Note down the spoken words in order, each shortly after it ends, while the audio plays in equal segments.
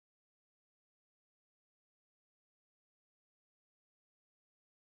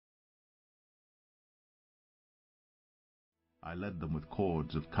I led them with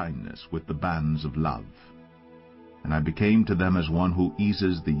cords of kindness, with the bands of love. And I became to them as one who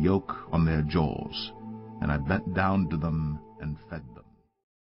eases the yoke on their jaws, and I bent down to them and fed them.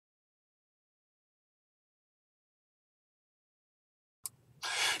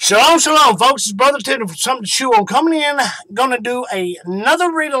 Shalom, shalom, folks. It's Brother Ted from Something to Chew On. Coming in, going to do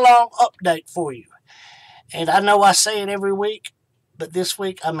another read-along update for you. And I know I say it every week, but this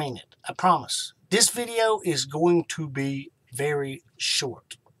week I mean it. I promise. This video is going to be very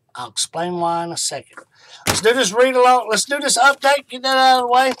short. I'll explain why in a second. Let's do this read-along. Let's do this update. Get that out of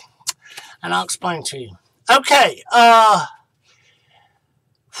the way, and I'll explain to you. Okay, the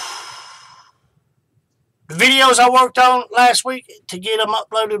videos I worked on last week to get them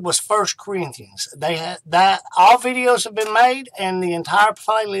uploaded was 1 Corinthians. All videos have been made, and the entire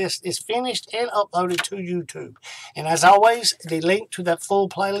playlist is finished and uploaded to YouTube. And as always, the link to that full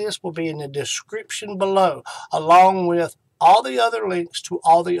playlist will be in the description below, along with all the other links to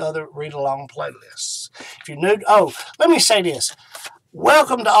all the other read-along playlists. If you're new, let me say this.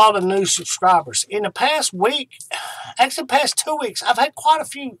 Welcome to all the new subscribers. In the past week, actually the past 2 weeks, I've had quite a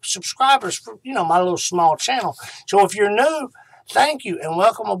few subscribers for, my little small channel. So if you're new, thank you and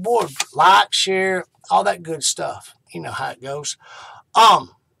welcome aboard. Like, share, all that good stuff. You know how it goes.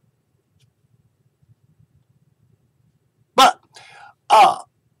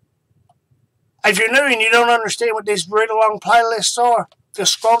 If you're new and you don't understand what these read-along playlists are,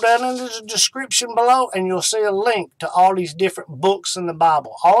 just scroll down into the description below and you'll see a link to all these different books in the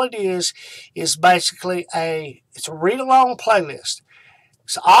Bible. All it is basically it's a read-along playlist.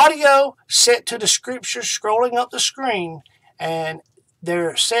 It's audio set to the scripture scrolling up the screen, and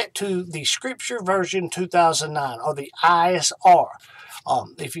they're set to the scripture version 2009 or the ISR.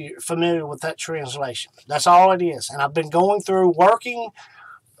 If you're familiar with that translation. That's all it is. And I've been going through working,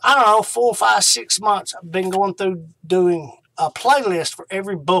 4, 5, 6 months. I've been going through doing a playlist for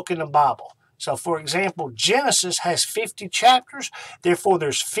every book in the Bible. So, for example, Genesis has 50 chapters. Therefore,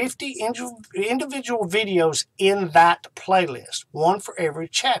 there's 50 individual videos in that playlist, one for every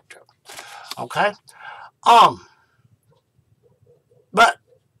chapter. Okay? But,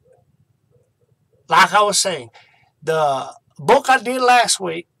 like I was saying, the book I did last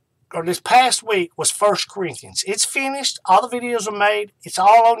week, or this past week, was 1 Corinthians. It's finished. All the videos are made. It's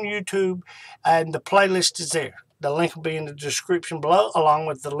all on YouTube, and the playlist is there. The link will be in the description below, along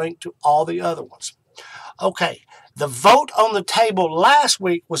with the link to all the other ones. Okay, the vote on the table last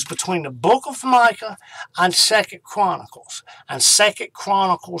week was between the book of Micah and 2 Chronicles, and 2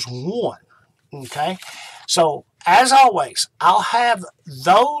 Chronicles 1. Okay, so as always, I'll have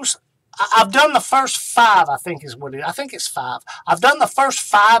those. I've done the first 5, I think is what it is. I think it's 5. I've done the first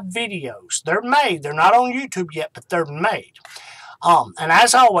 5 videos. They're made. They're not on YouTube yet, but they're made. And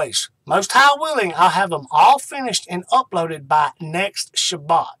as always, most high willing, I'll have them all finished and uploaded by next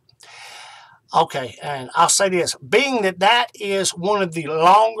Shabbat. Okay, and I'll say this. Being that is one of the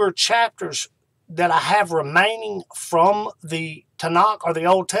longer chapters that I have remaining from the Tanakh or the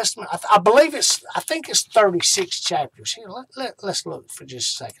Old Testament, I think it's 36 chapters. Here, let's look for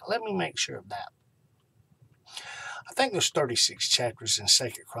just a second. Let me make sure of that. I think there's 36 chapters in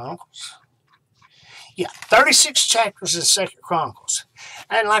 2 Chronicles. Yeah, 36 chapters in 2 Chronicles.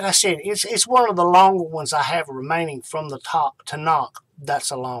 And like I said, it's one of the longer ones I have remaining from the Tanakh. That's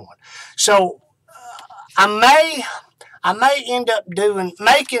a long one. So I may end up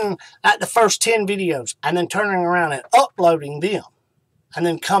making like the first 10 videos and then turning around and uploading them. And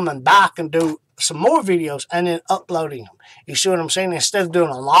then coming back and do some more videos and then uploading them. You see what I'm saying? Instead of doing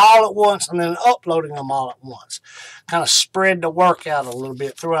them all at once and then uploading them all at once. Kind of spread the work out a little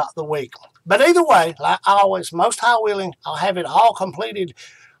bit throughout the week. But either way, like always, most high willing, I'll have it all completed.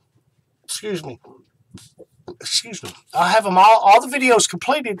 Excuse me. I'll have them all the videos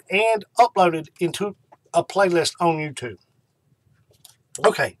completed and uploaded into a playlist on YouTube.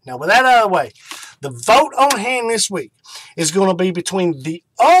 Okay, now with that out of the way, the vote on hand this week is going to be between the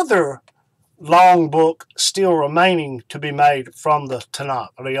other long book still remaining to be made from the Tanakh,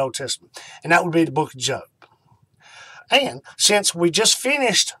 or the Old Testament, and that would be the book of Job. And since we just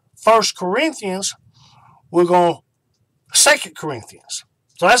finished 1 Corinthians, we're going 2 Corinthians.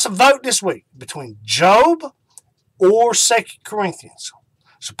 So that's a vote this week between Job or 2 Corinthians.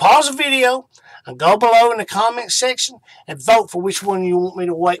 So pause the video and go below in the comment section and vote for which one you want me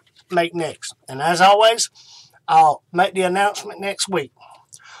to make next. And as always, I'll make the announcement next week.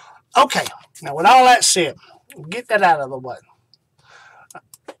 Okay, now with all that said, we'll get that out of the way.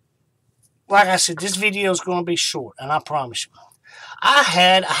 Like I said, this video is going to be short, and I promise you. I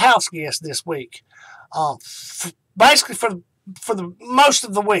had a house guest this week. Basically, for for the most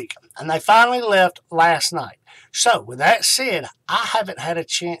of the week, and they finally left last night. So, with that said, I haven't had a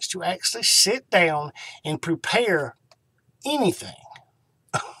chance to actually sit down and prepare anything.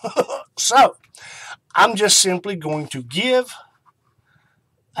 So, I'm just simply going to give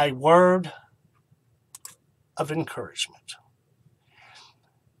a word of encouragement.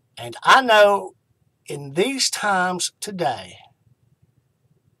 And I know in these times today,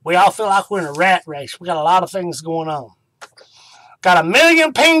 we all feel like we're in a rat race. We got a lot of things going on. Got a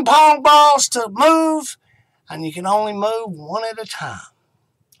million ping pong balls to move, and you can only move one at a time.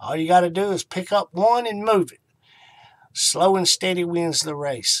 All you got to do is pick up one and move it. Slow and steady wins the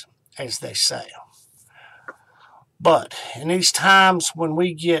race, as they say. But in these times when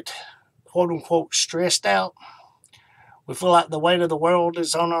we get, quote unquote, stressed out, we feel like the weight of the world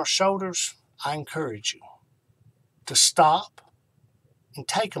is on our shoulders, I encourage you to stop and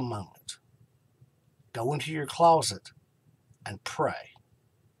take a moment. Go into your closet and pray.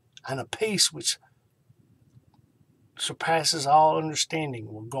 And a peace which surpasses all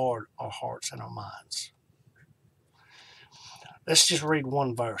understanding will guard our hearts and our minds. Let's just read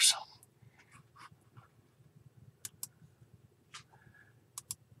one verse.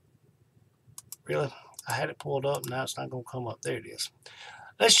 Really? I had it pulled up, now it's not going to come up. There it is.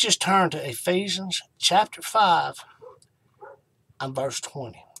 Let's just turn to Ephesians chapter 5 and verse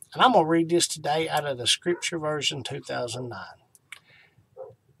 20. And I'm going to read this today out of the Scripture Version 2009.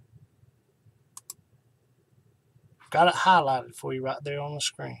 Got it highlighted for you right there on the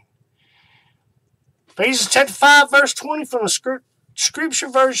screen. Ephesians chapter 5 verse 20 from the Scripture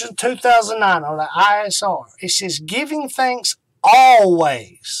Version 2009 or the ISR. It says, giving thanks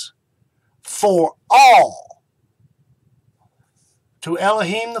always for all to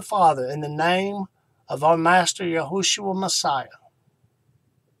Elohim the Father in the name of our Master Yahushua Messiah.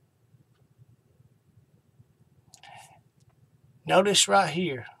 Notice right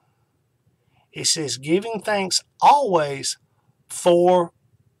here, it says giving thanks always for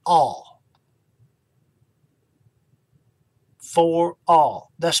all. For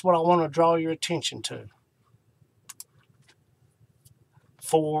all. That's what I want to draw your attention to.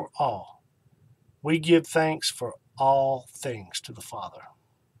 For all. We give thanks for all things to the Father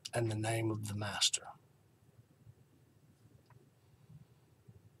in the name of the Master.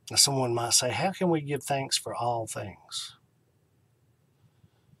 Now, someone might say, how can we give thanks for all things?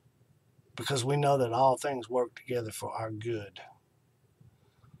 Because we know that all things work together for our good.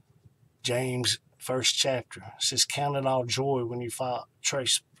 James, first chapter, says, count it all joy when you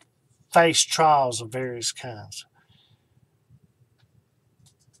face trials of various kinds.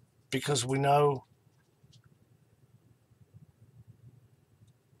 Because we know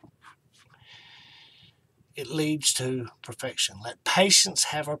it leads to perfection. Let patience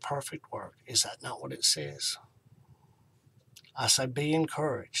have her perfect work. Is that not what it says? I say be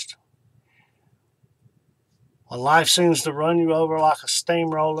encouraged. When life seems to run you over like a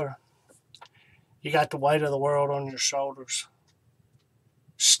steamroller, you got the weight of the world on your shoulders,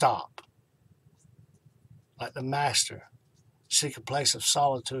 stop. Like the Master, seek a place of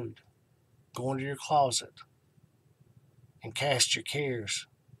solitude. Go into your closet and cast your cares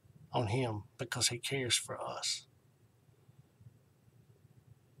on Him because He cares for us.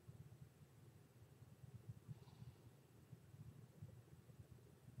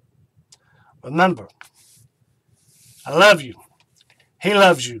 Remember, I love you. He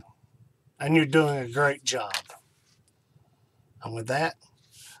loves you. And you're doing a great job. And with that,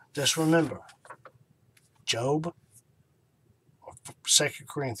 just remember, Job or 2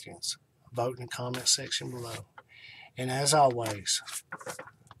 Corinthians, vote in the comment section below. And as always,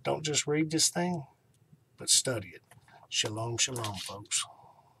 don't just read this thing, but study it. Shalom, shalom, folks.